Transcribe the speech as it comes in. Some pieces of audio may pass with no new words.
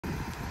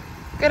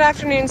Good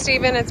afternoon,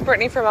 Stephen. It's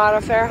Brittany from Auto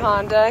Fair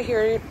Honda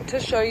here to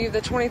show you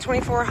the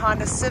 2024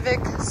 Honda Civic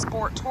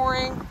Sport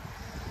Touring.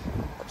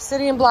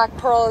 Obsidian black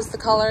pearl is the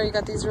color. You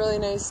got these really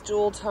nice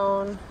dual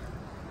tone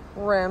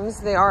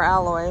rims. They are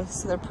alloy,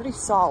 so they're pretty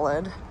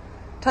solid.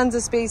 Tons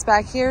of space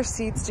back here.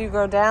 Seats do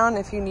go down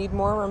if you need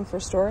more room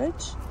for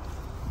storage.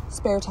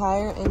 Spare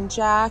tire and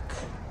jack.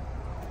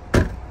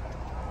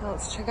 Now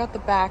let's check out the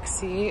back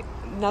seat.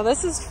 Now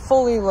this is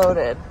fully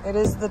loaded. It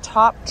is the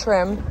top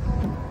trim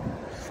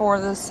for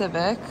the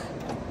Civic.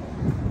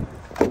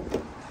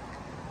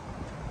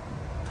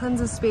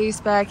 Tons of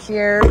space back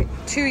here.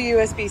 2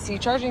 USB-C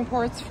charging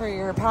ports for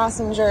your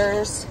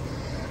passengers.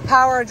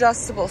 Power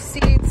adjustable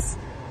seats.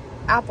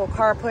 Apple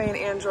CarPlay and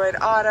Android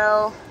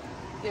Auto.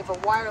 You have a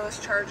wireless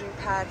charging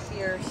pad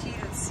here.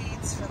 Heated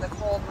seats for the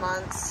cold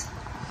months.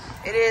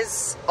 It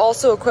is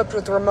also equipped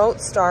with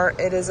remote start.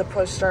 It is a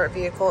push start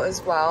vehicle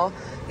as well.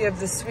 You have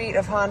the suite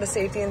of Honda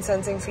safety and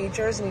sensing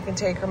features, and you can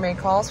take or make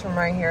calls from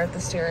right here at the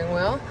steering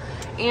wheel.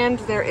 And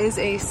there is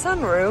a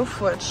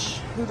sunroof, which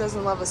who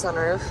doesn't love a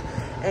sunroof?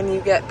 And you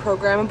get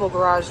programmable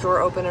garage door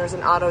openers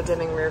and auto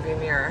dimming rearview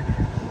mirror.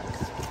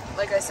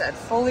 Like I said,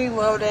 fully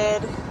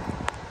loaded,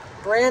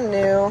 brand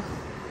new,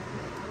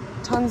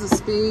 tons of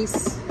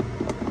space.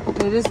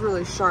 And it is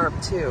really sharp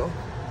too.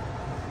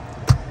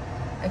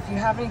 If you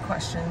have any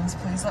questions,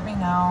 please let me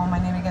know. My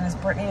name again is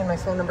Brittany and my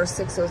phone number is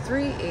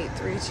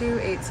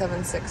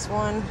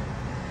 603-832-8761.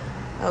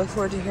 I look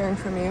forward to hearing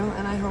from you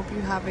and I hope you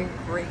have a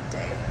great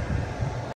day.